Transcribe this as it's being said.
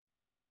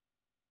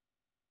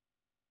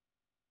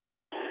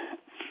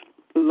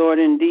Lord,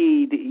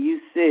 indeed, you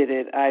said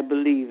it. I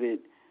believe it.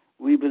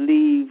 We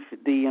believe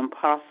the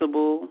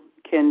impossible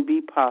can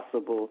be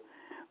possible.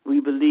 We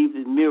believe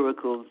that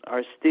miracles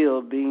are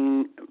still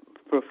being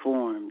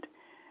performed.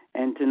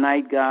 And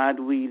tonight, God,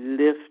 we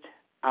lift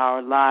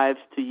our lives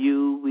to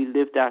you. We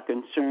lift our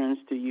concerns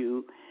to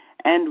you.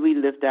 And we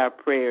lift our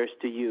prayers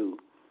to you.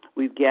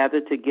 We've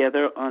gathered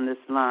together on this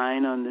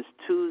line on this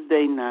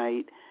Tuesday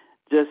night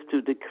just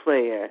to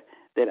declare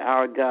that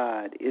our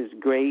God is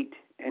great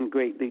and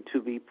greatly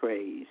to be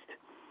praised.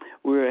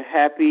 We're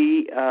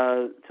happy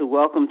to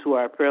welcome to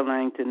our prayer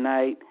line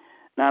tonight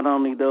not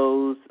only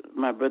those,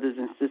 my brothers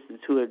and sisters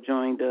who have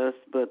joined us,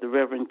 but the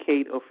Reverend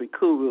Kate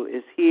Ofikuru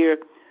is here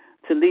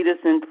to lead us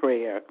in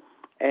prayer,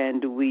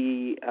 and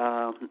we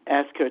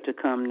ask her to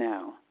come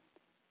now.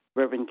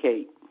 Reverend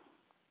Kate.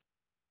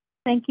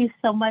 Thank you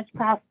so much,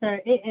 Pastor.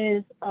 It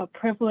is a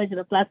privilege and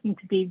a blessing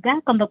to be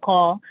back on the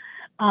call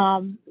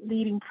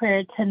leading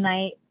prayer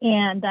tonight,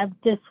 and I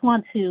just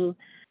want to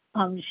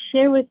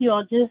share with you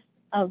all just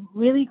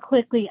really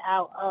quickly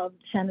out of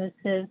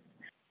Genesis.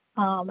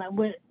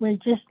 We're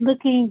just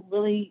looking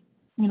really,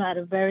 at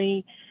a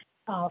very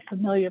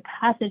familiar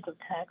passage of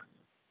text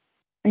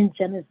in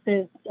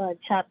Genesis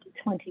chapter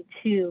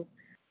 22.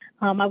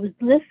 I was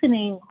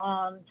listening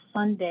on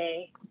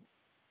Sunday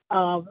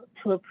to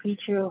a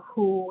preacher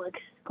who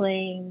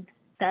exclaimed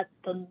that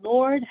the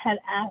Lord had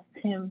asked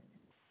him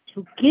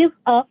to give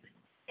up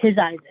his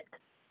Isaac.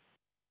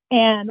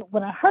 And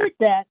when I heard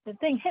that, the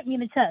thing hit me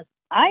in the chest.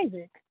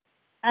 Isaac,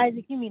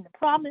 you mean the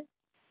promise?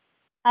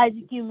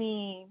 Isaac, you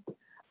mean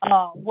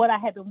what I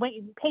had been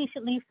waiting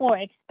patiently for,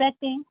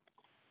 expecting?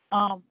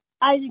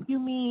 Isaac, you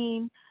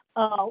mean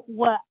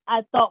what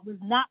I thought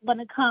was not going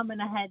to come,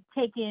 and I had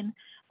taken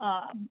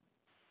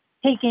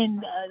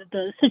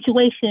the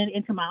situation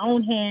into my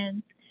own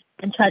hands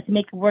and tried to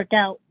make it work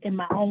out in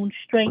my own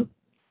strength.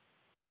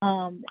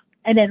 And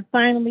then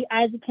finally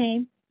Isaac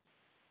came.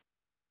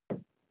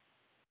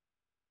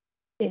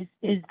 Is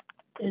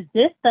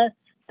this the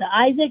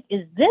Isaac?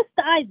 Is this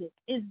the Isaac?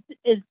 Is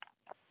this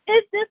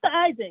the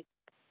Isaac?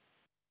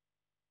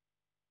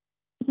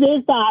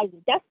 Is the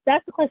Isaac?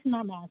 That's the question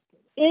I'm asking.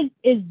 Is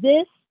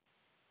this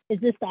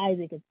the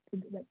Isaac?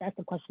 That's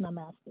the question I'm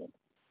asking.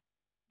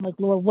 I'm like,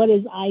 Lord, what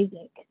is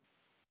Isaac?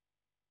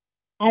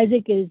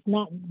 Isaac is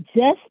not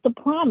just the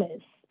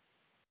promise.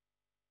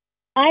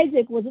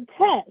 Isaac was a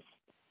test.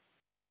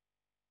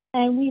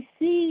 And we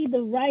see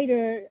the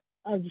writer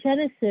of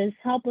Genesis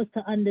help us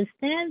to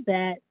understand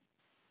that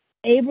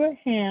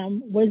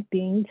Abraham was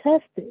being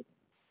tested.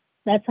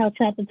 That's how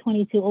chapter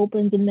 22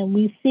 opens. And then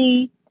we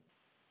see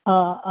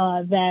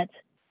that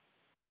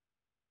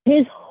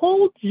his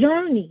whole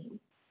journey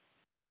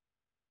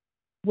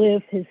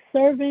with his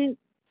servant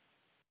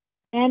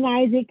and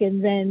Isaac,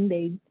 and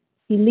then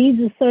he leaves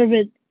the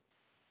servant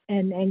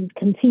and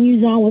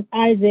continues on with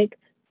Isaac.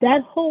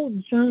 That whole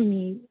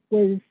journey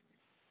was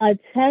a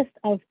test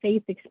of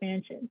faith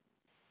expansion.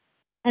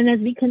 And as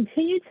we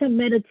continue to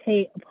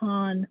meditate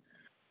upon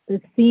the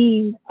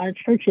theme, our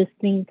church's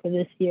theme for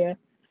this year,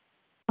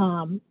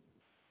 I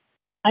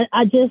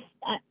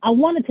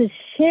wanted to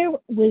share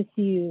with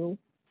you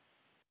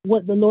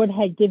what the Lord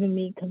had given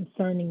me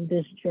concerning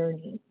this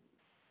journey.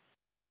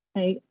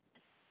 Right?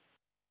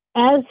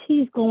 As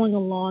he's going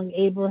along,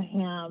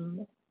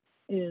 Abraham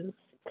is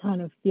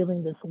kind of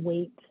feeling this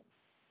weight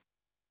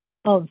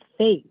of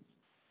faith.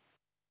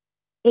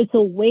 It's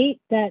a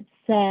weight that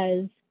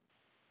says,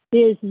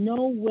 there's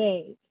no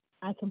way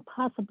I can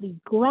possibly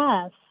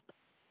grasp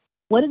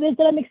what it is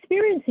that I'm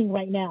experiencing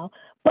right now,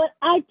 but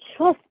I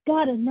trust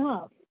God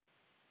enough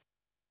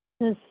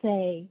to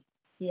say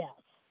yes.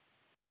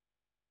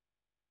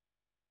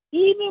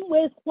 Even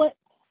with what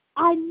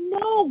I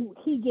know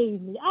he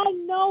gave me. I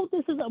know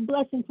this is a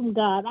blessing from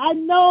God. I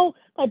know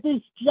that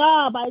this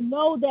job, I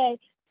know that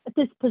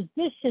this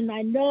position,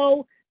 I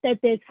know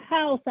that this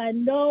house, I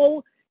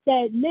know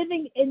that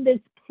living in this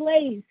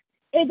place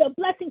is a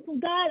blessing from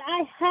God.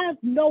 I have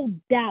no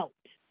doubt.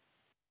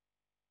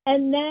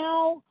 And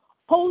now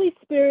Holy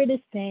Spirit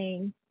is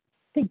saying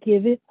to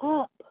give it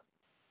up.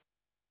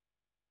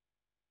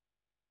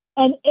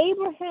 And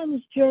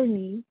Abraham's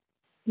journey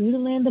through the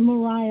land of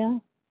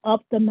Moriah,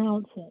 up the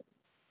mountain,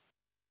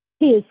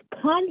 he is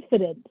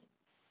confident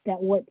that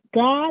what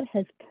God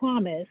has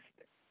promised,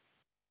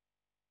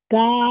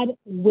 God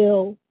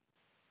will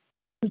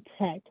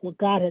protect. What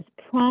God has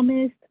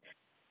promised,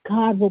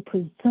 God will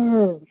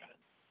preserve.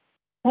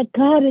 That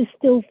God is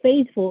still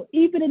faithful,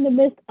 even in the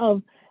midst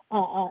of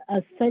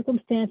a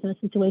circumstance and a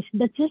situation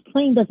that just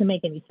plain doesn't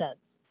make any sense.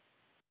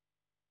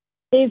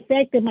 In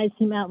fact, it might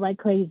seem outright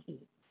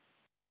crazy.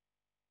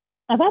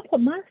 If I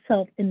put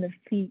myself in the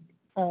feet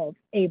of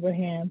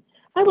Abraham,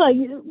 I'm like,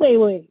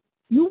 wait.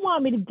 You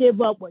want me to give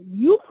up what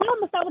you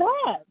promised I would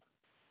have?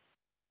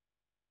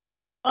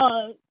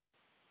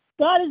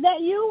 God, is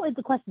that you? Is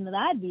the question that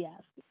I'd be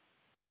asking.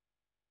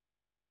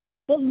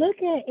 But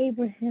look at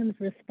Abraham's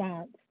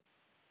response.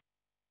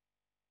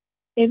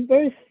 In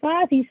verse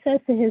 5, he says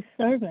to his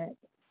servant,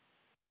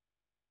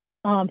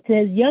 to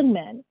his young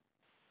men,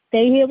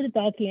 stay here with the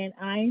donkey, and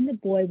I and the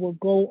boy will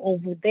go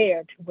over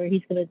there to where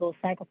he's going to go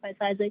sacrifice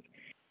Isaac.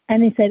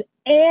 And he said,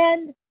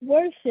 and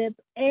worship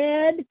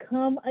and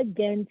come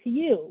again to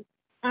you.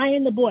 I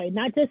and the boy,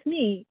 not just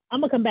me. I'm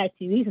going to come back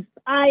to you. He says,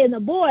 I and the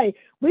boy,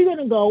 we're going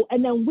to go,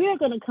 and then we're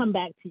going to come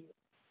back to you.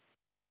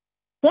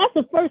 So that's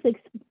the first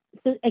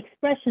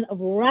expression of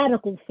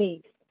radical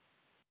faith.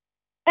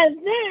 And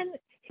then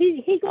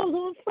he goes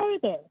on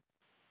further.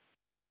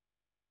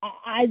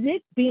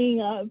 Isaac, being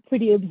a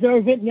pretty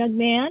observant young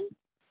man,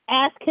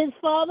 asked his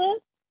father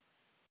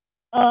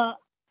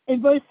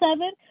in verse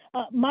 7,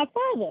 my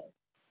father.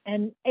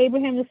 And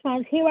Abraham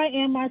responds, here I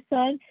am, my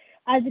son.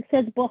 Isaac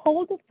says,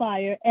 behold the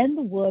fire and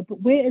the wood,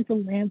 but where is the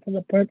lamb for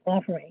the burnt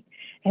offering?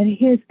 And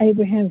here's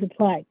Abraham's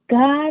reply,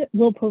 God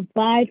will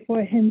provide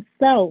for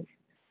himself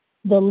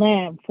the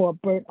lamb for a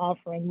burnt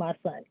offering, my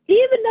son.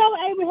 Even though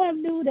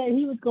Abraham knew that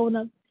he was going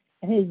up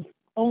and his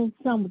own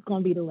son was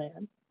going to be the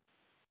lamb.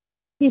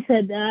 He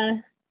said,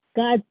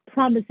 God's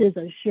promises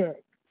are sure.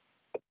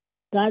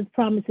 God's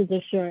promises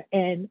are sure.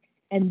 And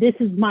this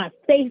is my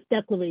faith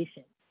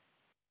declaration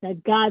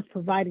that God's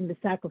providing the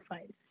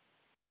sacrifice.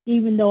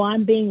 Even though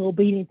I'm being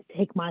obedient to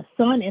take my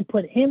son and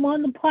put him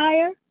on the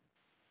pyre,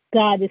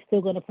 God is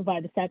still going to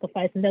provide the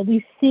sacrifice. And then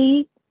we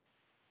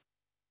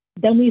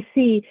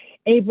see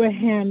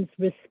Abraham's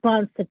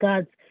response to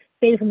God's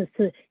faithfulness,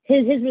 to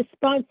his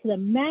response to the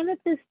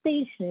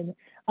manifestation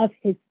of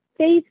his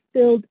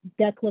faith-filled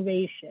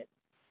declaration.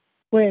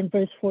 Where in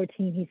verse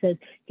 14 he says,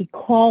 he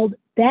called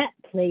that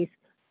place,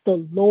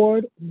 the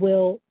Lord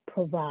will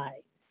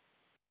provide.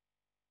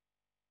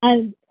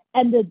 And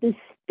the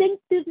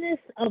distinctiveness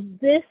of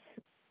this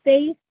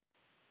faith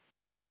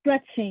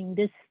stretching,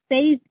 this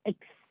faith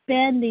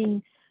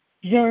expanding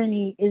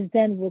journey is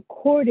then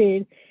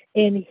recorded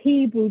in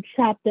Hebrew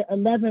chapter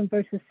 11,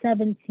 verses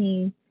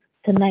 17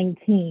 to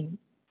 19.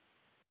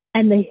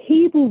 And the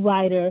Hebrew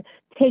writer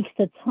takes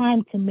the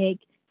time to make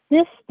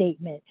this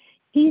statement.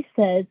 He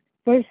says,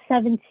 verse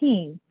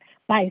 17,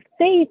 by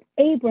faith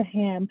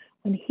Abraham,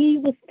 when he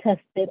was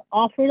tested,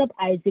 offered up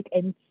Isaac,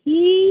 and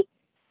he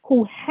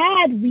who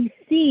had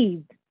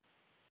received,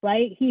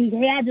 right? He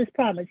had this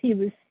promise. He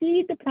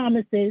received the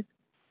promises.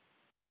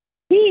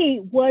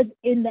 He was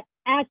in the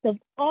act of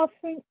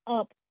offering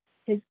up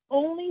his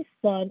only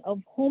son,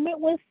 of whom it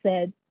was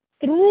said,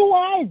 through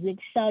Isaac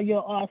shall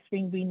your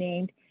offspring be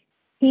named.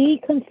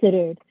 He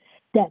considered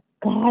that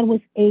God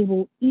was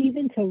able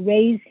even to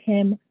raise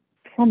him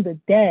from the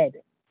dead,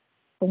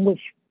 from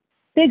which,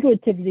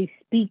 figuratively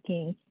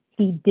speaking,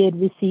 he did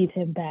receive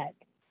him back.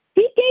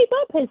 He gave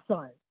up his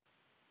son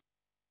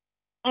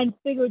and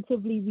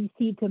figuratively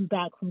received him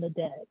back from the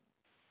dead.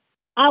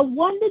 I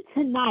wonder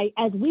tonight,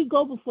 as we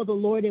go before the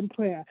Lord in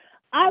prayer,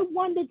 I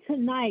wonder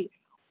tonight,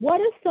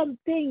 what are some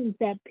things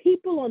that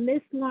people on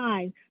this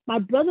line, my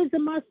brothers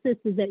and my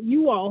sisters, that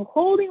you are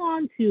holding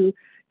on to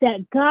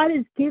that God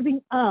is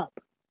giving up?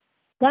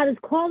 God is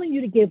calling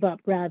you to give up,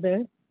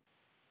 rather,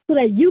 so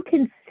that you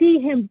can see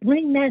him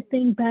bring that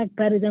thing back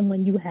better than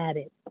when you had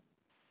it.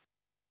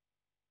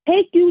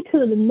 Take you to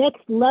the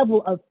next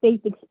level of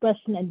faith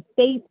expression and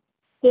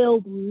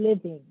faith-filled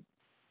living.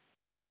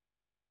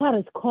 God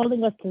is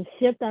calling us to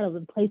shift out of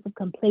the place of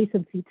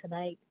complacency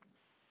tonight.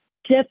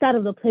 Shift out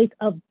of the place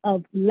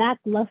of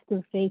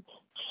lackluster faith.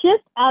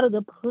 Shift out of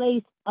the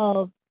place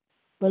of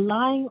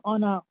relying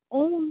on our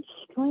own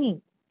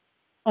strength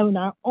and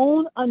our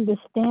own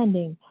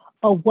understanding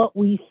of what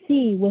we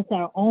see with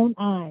our own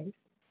eyes.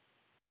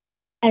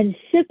 And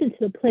shift into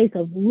the place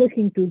of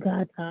looking through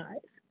God's eyes,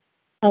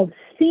 of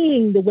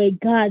seeing the way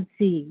God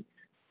sees.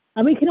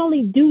 And we can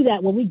only do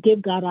that when we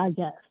give God our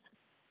yes.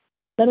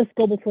 Let us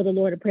go before the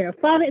Lord in prayer.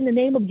 Father, in the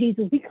name of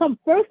Jesus, we come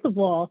first of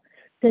all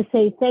to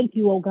say thank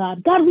you, oh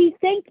God. God, we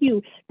thank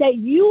you that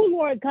you,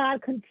 Lord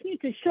God, continue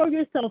to show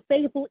yourself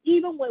faithful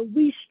even when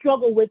we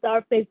struggle with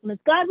our faithfulness.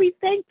 God, we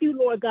thank you,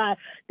 Lord God,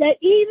 that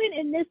even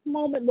in this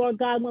moment, Lord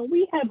God, when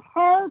we have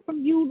heard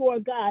from you,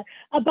 Lord God,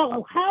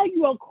 about how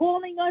you are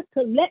calling us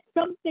to let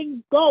some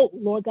things go,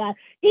 Lord God,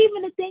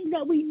 even the things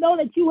that we know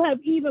that you have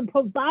even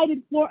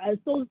provided for us,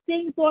 those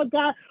things, Lord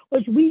God,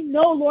 which we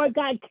know, Lord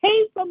God,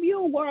 came from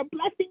you, were a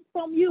blessing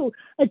from you,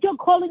 that you're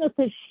calling us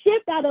to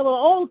shift out of our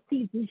old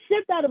season,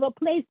 shift out of a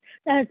place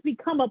that has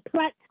become a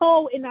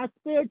plateau in our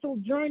spiritual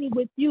journey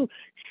with you.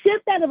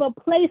 Shift out of a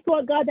place,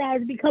 Lord God, that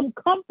has become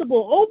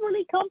comfortable,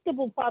 overly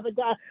comfortable, Father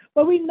God,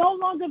 where we no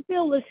longer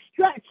feel the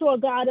stretch, Lord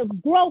God, of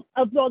growth,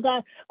 of Lord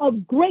God,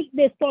 of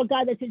greatness, Lord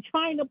God, that you're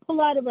trying to pull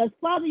out of us.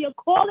 Father, you're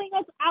calling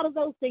us out of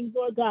those things,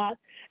 Lord God.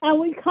 And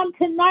we come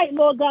tonight,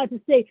 Lord God,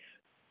 to say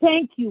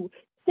thank you.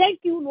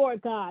 Thank you,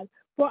 Lord God,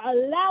 for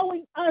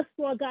allowing us,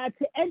 Lord God,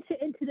 to enter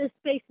into this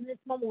space in this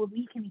moment where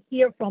we can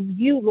hear from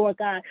you, Lord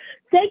God.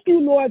 Thank you,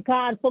 Lord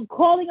God, for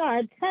calling our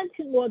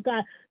attention, Lord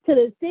God, to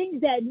the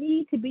things that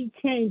need to be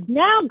changed.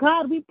 Now,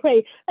 God, we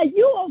pray that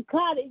you, oh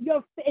God,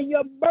 in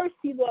your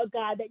mercy, Lord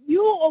God, that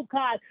you, oh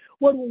God,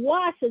 would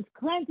wash us,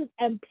 cleanse us,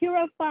 and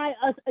purify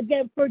us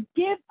again.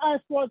 Forgive us,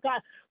 Lord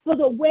God, for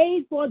the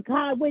ways, Lord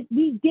God, which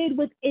we did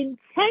with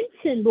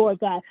intention, Lord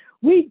God.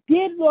 We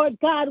did, Lord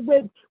God,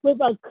 with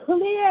a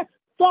clear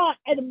thought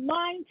and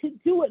mind to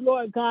do it,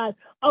 Lord God.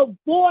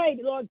 Avoid,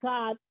 Lord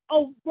God,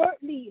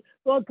 overtly,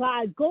 Lord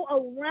God. Go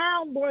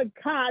around, Lord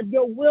God,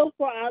 your will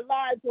for our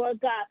lives, Lord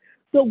God.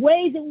 The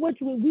ways in which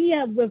we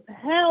have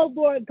withheld,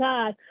 Lord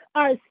God,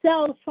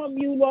 ourselves from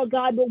you, Lord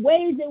God. The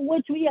ways in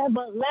which we have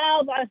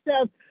allowed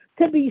ourselves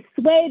to be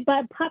swayed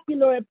by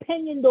popular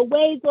opinion. The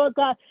ways, Lord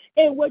God,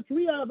 in which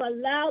we have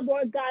allowed,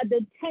 Lord God,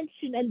 the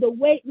tension and the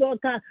weight, Lord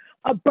God,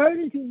 of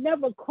burdens you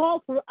never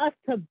called for us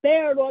to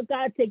bear, Lord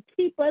God, to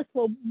keep us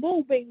from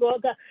moving,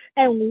 Lord God,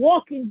 and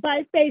walking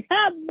by faith.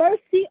 Have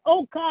mercy,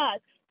 oh God,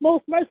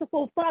 most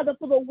merciful Father,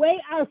 for the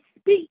way our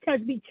speech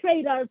has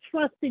betrayed our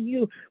trust in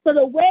you, for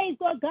the ways,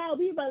 Lord God,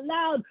 we've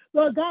allowed,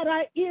 Lord God,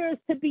 our ears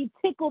to be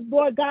tickled,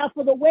 Lord God,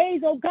 for the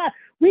ways, oh God,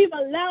 we've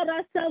allowed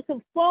ourselves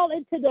to fall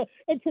into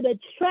the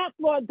trap,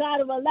 Lord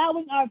God, of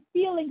allowing our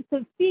feelings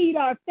to feed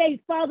our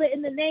faith. Father,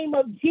 in the name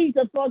of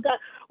Jesus, Lord God,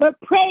 we're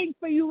praying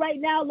for you right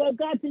now, Lord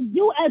God, to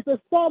do as the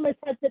psalmist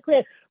has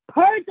declared.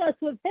 Purge us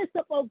with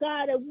hyssop, oh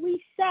God, and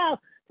we shall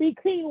be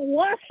clean.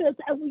 Wash us,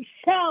 and we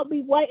shall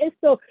be white. And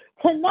so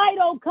tonight,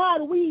 oh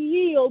God, we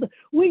yield.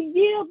 We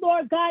yield,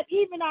 Lord God,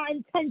 even our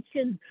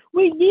intentions.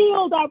 We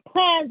yield our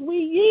plans. We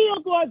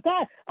yield, Lord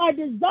God, our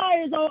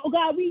desires, oh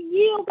God. We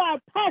yield our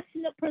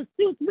passionate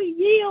pursuits. We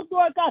yield,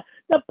 Lord God,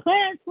 the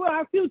plans for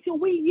our future.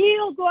 We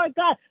yield, Lord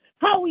God,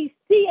 how we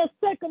see a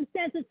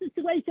circumstance and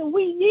situation.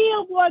 We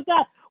yield, Lord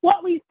God,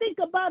 what we think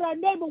about our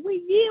neighbor.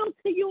 We yield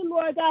to you,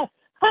 Lord God.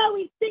 How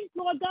we think,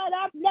 Lord God,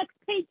 our next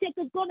paycheck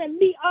is going to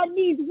meet our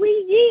needs.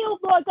 We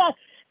yield, Lord God.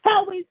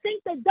 How we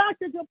think the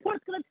doctor's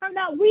report's going to turn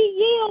out. We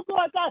yield,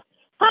 Lord God.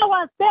 How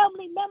our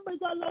family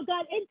members are, Lord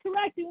God,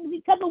 interacting with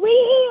each other. We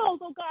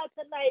yield, oh God,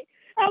 tonight.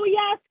 And we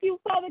ask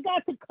you, Father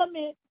God, to come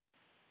in.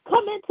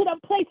 Come into the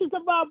places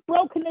of our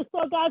brokenness,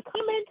 Lord God.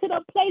 Come into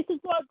the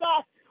places, Lord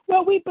God,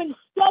 where we've been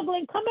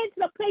struggling. Come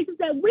into the places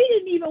that we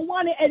didn't even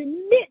want to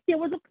admit there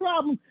was a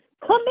problem.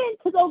 Come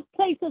into those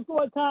places,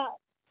 Lord God,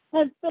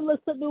 and fill us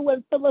anew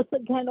and fill us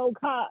again, oh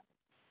God.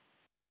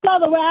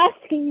 Father, we're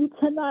asking you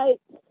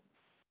tonight,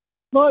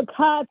 Lord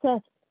God,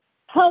 to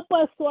help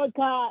us, Lord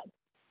God,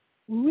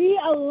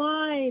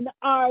 realign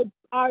our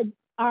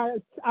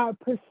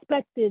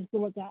perspectives,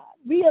 Lord God.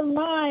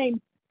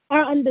 Realign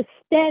our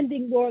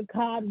understanding, Lord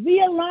God.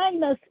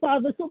 Realign us,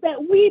 Father, so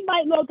that we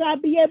might, Lord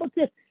God, be able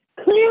to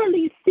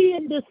clearly see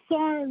and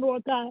discern,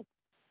 Lord God,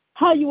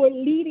 how you are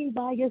leading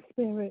by your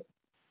Spirit,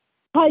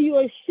 how you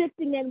are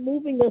shifting and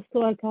moving us,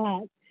 Lord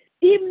God,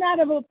 even out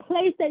of a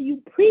place that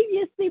you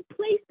previously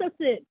placed us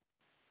in,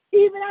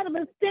 even out of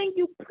a thing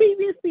you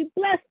previously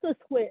blessed us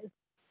with.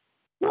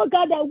 Lord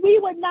God, that we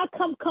would not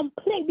become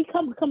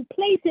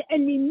complacent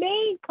and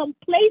remain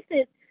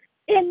complacent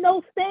in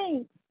those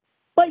things.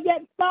 But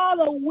yet,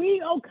 Father,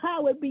 we, oh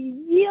God, would be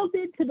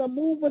yielded to the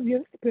move of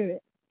your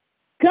Spirit.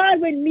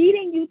 God, we're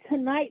needing you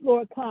tonight,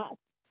 Lord God,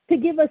 to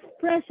give us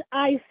fresh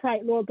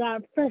eyesight, Lord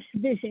God, fresh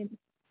vision.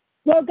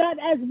 Lord God,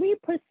 as we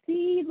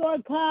perceive,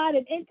 Lord God,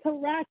 and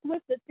interact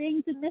with the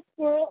things in this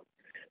world,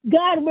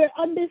 God, we're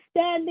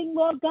understanding,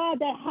 Lord God,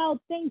 that how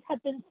things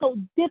have been so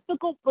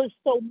difficult for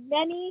so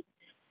many,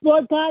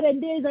 Lord God,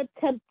 and there's a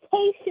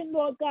temptation,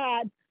 Lord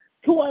God,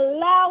 to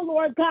allow,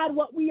 Lord God,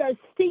 what we are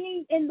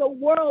seeing in the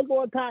world,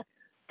 Lord God,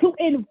 to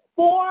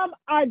inform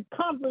our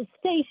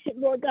conversation,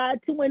 Lord God,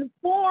 to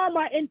inform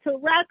our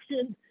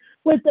interactions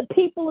with the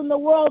people in the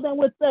world and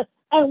with the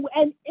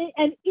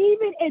and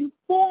even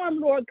inform,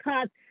 Lord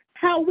God,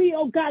 how we,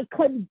 oh God,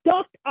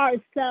 conduct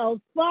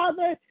ourselves.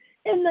 Father,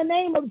 in the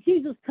name of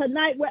Jesus,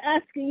 tonight we're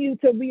asking you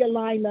to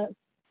realign us.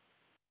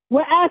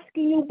 We're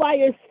asking you by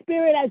your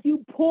Spirit as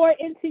you pour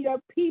into your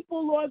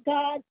people, Lord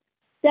God,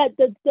 that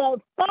the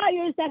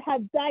fires that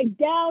have died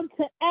down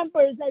to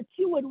embers, that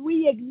you would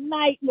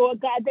reignite, Lord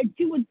God, that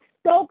you would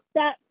stoke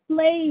that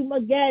flame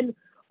again,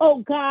 oh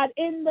God,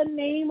 in the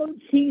name of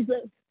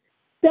Jesus.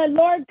 That,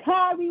 Lord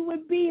God, we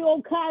would be,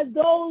 oh God,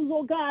 those,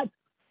 oh God,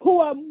 who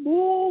are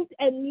moved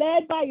and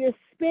led by your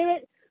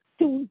Spirit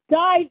to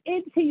dive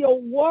into your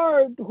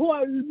word, who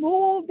are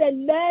moved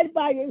and led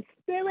by your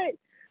Spirit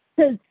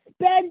to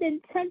spend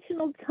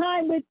intentional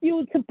time with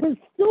you, to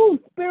pursue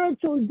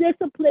spiritual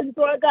disciplines,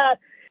 Lord God,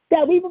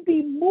 that we will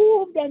be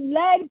moved and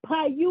led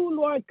by you,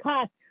 Lord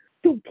God,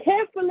 to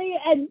carefully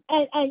and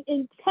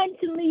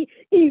intentionally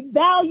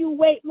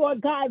evaluate,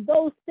 Lord God,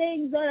 those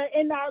things that are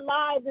in our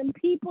lives and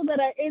people that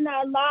are in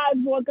our lives,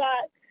 Lord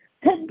God,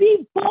 to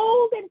be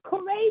bold and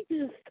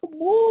courageous, to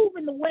move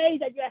in the way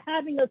that you're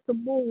having us to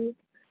move.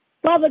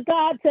 Father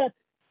God, to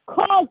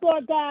cause,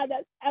 Lord God,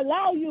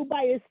 allow you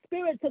by your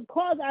Spirit to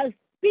cause our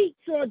speech,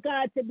 Lord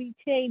God, to be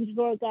changed,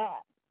 Lord God.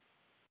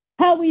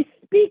 How we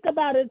speak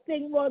about a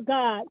thing, Lord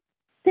God,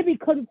 to be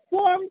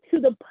conformed to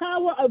the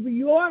power of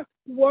your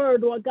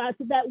word, Lord God,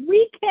 so that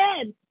we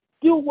can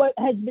do what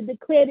has been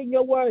declared in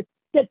your word,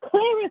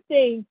 declare a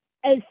thing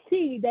and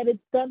see that it's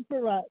done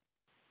for us.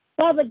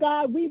 Father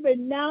God, we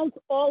renounce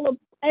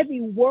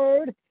every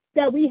word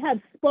that we have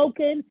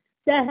spoken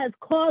that has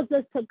caused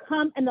us to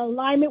come in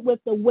alignment with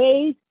the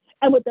ways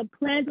and with the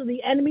plans of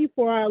the enemy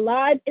for our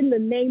lives in the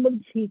name of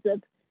Jesus.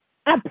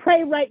 I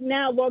pray right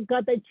now, Lord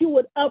God, that you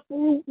would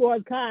uproot,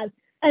 Lord God,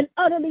 and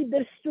utterly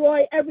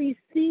destroy every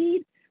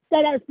seed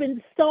that has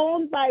been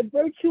sown by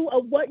virtue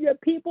of what your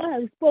people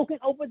have spoken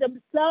over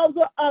themselves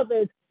or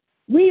others.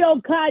 We, oh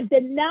God,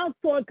 denounce,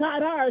 Lord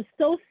God, our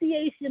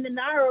association and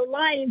our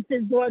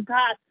alliances, Lord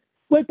God,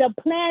 with the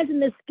plans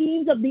and the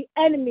schemes of the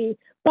enemy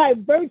by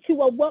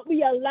virtue of what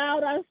we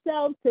allowed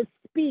ourselves to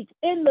speak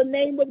in the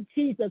name of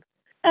Jesus.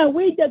 And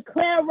we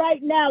declare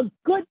right now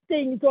good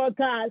things, Lord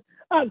God,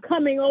 are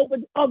coming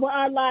over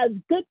our lives.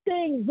 Good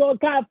things,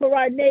 Lord God, for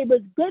our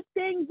neighbors. Good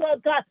things,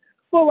 Lord God,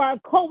 for our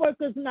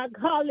coworkers and our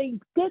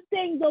colleagues. Good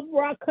things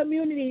over our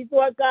communities,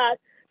 Lord God,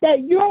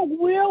 that your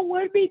will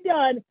would be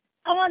done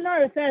on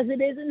earth as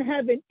it is in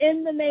heaven,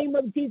 in the name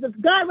of Jesus.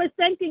 God, we're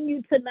thanking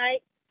you tonight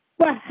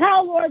for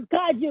how, Lord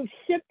God, you've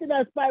shifted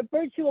us by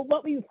virtue of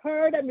what we've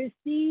heard and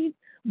received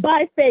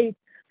by faith.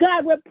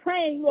 God, we're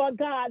praying, Lord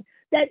God,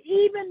 that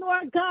even,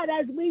 Lord God,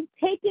 as we've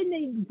taken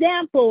the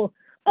example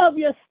of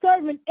your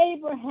servant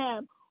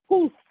Abraham,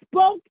 who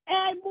spoke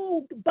and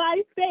moved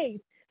by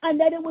faith, and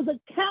that it was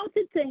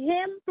accounted to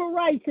him for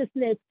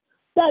righteousness,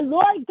 that,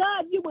 Lord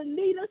God, you would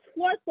lead us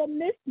forth from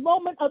this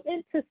moment of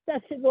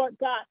intercession, Lord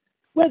God,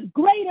 with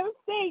greater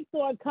faith,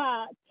 Lord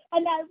God,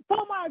 and that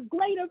from our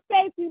greater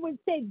faith, we would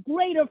say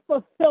greater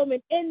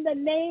fulfillment in the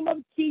name of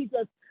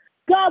Jesus.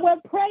 God,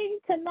 we're praying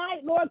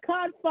tonight, Lord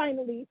God,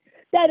 finally,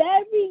 that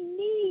every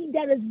need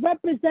that is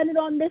represented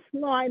on this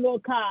line,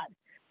 Lord God,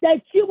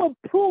 that you will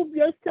prove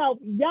yourself,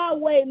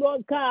 Yahweh,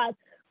 Lord God,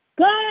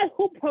 God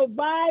who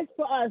provides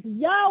for us,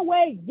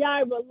 Yahweh,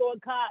 Jireh,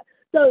 Lord God,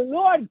 the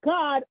Lord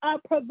God, our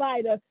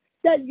provider,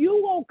 that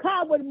you, oh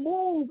God, would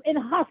move in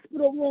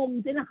hospital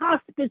rooms, in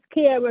hospice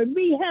care, and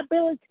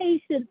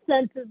rehabilitation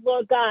centers,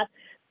 Lord God,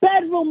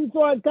 bedrooms,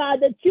 Lord God,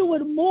 that you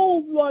would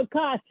move, Lord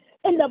God,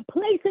 in the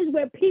places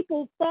where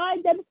people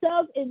find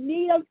themselves in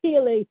need of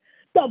healing.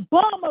 The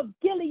balm of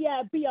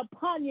Gilead be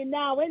upon you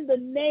now in the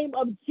name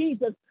of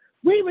Jesus.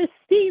 We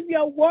receive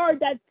your word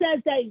that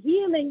says that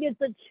healing is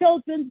the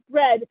children's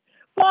bread.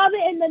 Father,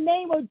 in the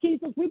name of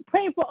Jesus, we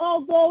pray for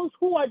all those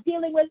who are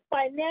dealing with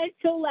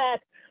financial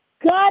lack.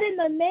 God, in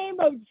the name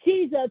of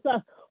Jesus,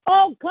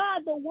 oh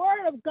God, the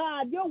word of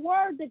God, your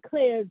word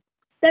declares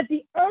that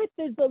the earth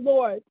is the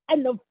Lord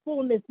and the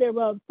fullness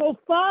thereof. So,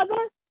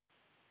 Father,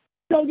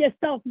 show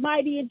yourself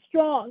mighty and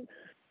strong.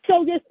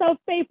 Show yourself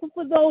faithful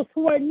for those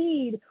who are in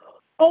need.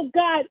 Oh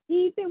God,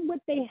 even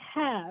what they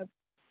have,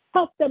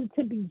 help them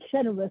to be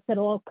generous at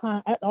all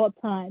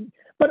times,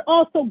 but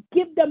also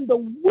give them the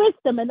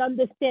wisdom and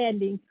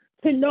understanding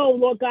to know,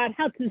 Lord God,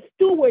 how to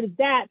steward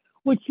that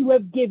which you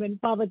have given,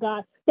 Father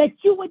God, that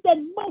you would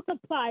then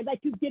multiply like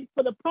you did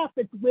for the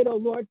prophet's widow,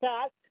 Lord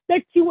God,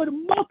 that you would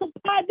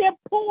multiply their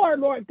poor,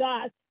 Lord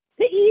God,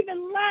 to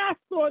even last,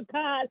 Lord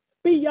God,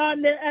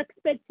 beyond their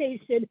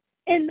expectation.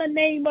 In the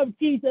name of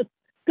Jesus,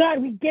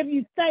 God, we give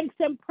you thanks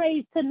and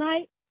praise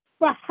tonight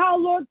for how,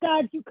 Lord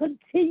God, you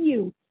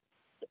continue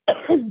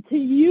to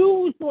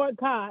use, Lord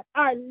God,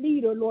 our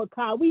leader, Lord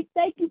God. We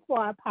thank you for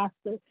our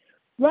pastor.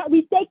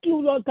 We thank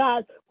you, Lord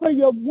God, for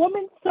your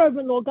woman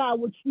servant, Lord God,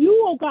 which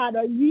you, oh God,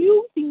 are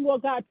using,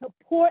 Lord God, to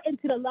pour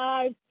into the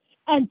lives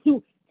and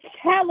to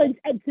challenge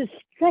and to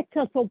stretch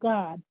us, oh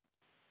God.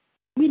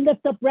 We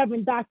lift up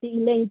Reverend Dr.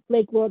 Elaine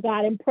Flake, Lord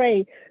God, and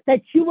pray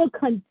that you will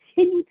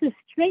continue to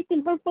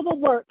strengthen her for the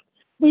work.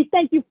 We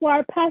thank you for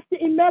our pastor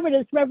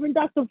emeritus, Reverend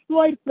Dr.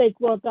 Floyd Flake,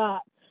 Lord God.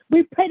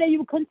 We pray that you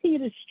will continue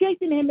to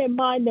strengthen him in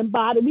mind and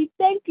body. We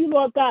thank you,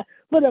 Lord God,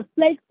 for the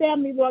Flake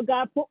family, Lord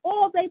God, for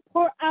all they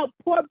pour out,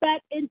 pour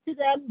back into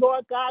them,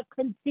 Lord God,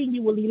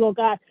 continually, Lord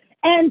God,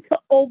 and to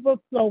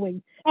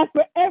overflowing. And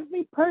for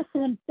every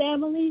person and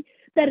family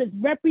that is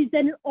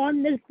represented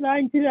on this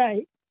line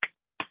today,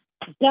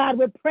 God,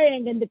 we're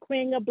praying and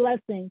declaring a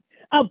blessing,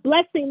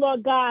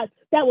 Lord God,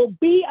 that will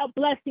be a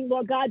blessing,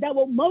 Lord God, that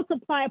will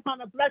multiply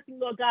upon a blessing,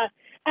 Lord God,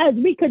 as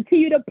we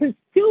continue to pursue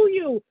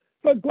you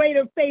for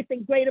greater faith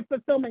and greater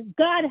fulfillment.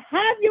 God,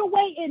 have your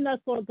way in us,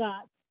 Lord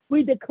God.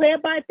 We declare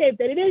by faith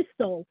that it is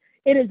so,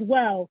 it is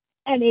well,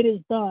 and it is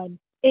done.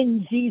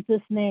 In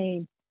Jesus'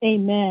 name,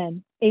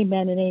 amen,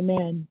 amen, and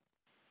amen.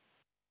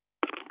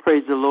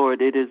 Praise the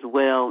Lord. It is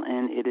well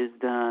and it is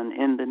done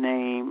in the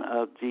name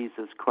of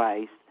Jesus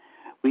Christ.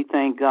 We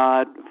thank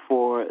God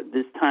for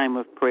this time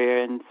of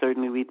prayer, and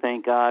certainly we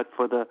thank God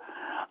for the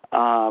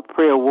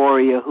prayer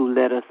warrior who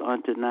led us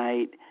on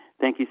tonight.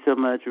 Thank you so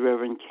much,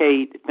 Reverend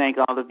Kate. Thank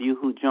all of you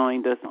who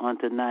joined us on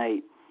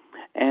tonight.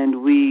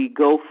 And we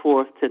go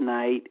forth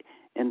tonight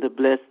in the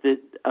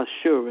blessed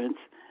assurance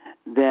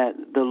that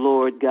the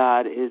Lord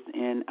God is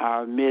in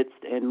our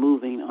midst and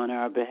moving on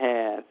our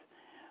behalf.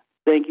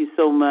 Thank you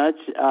so much,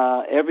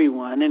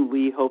 everyone, and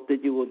we hope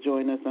that you will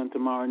join us on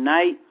tomorrow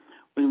night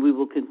when we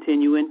will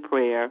continue in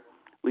prayer.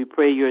 We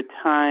pray your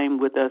time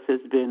with us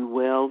has been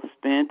well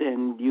spent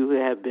and you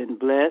have been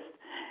blessed.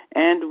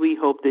 And we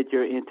hope that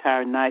your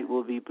entire night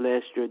will be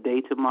blessed. Your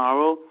day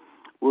tomorrow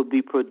will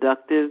be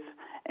productive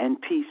and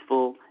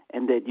peaceful,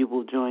 and that you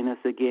will join us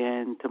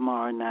again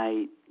tomorrow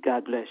night.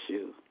 God bless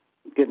you.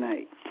 Good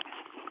night.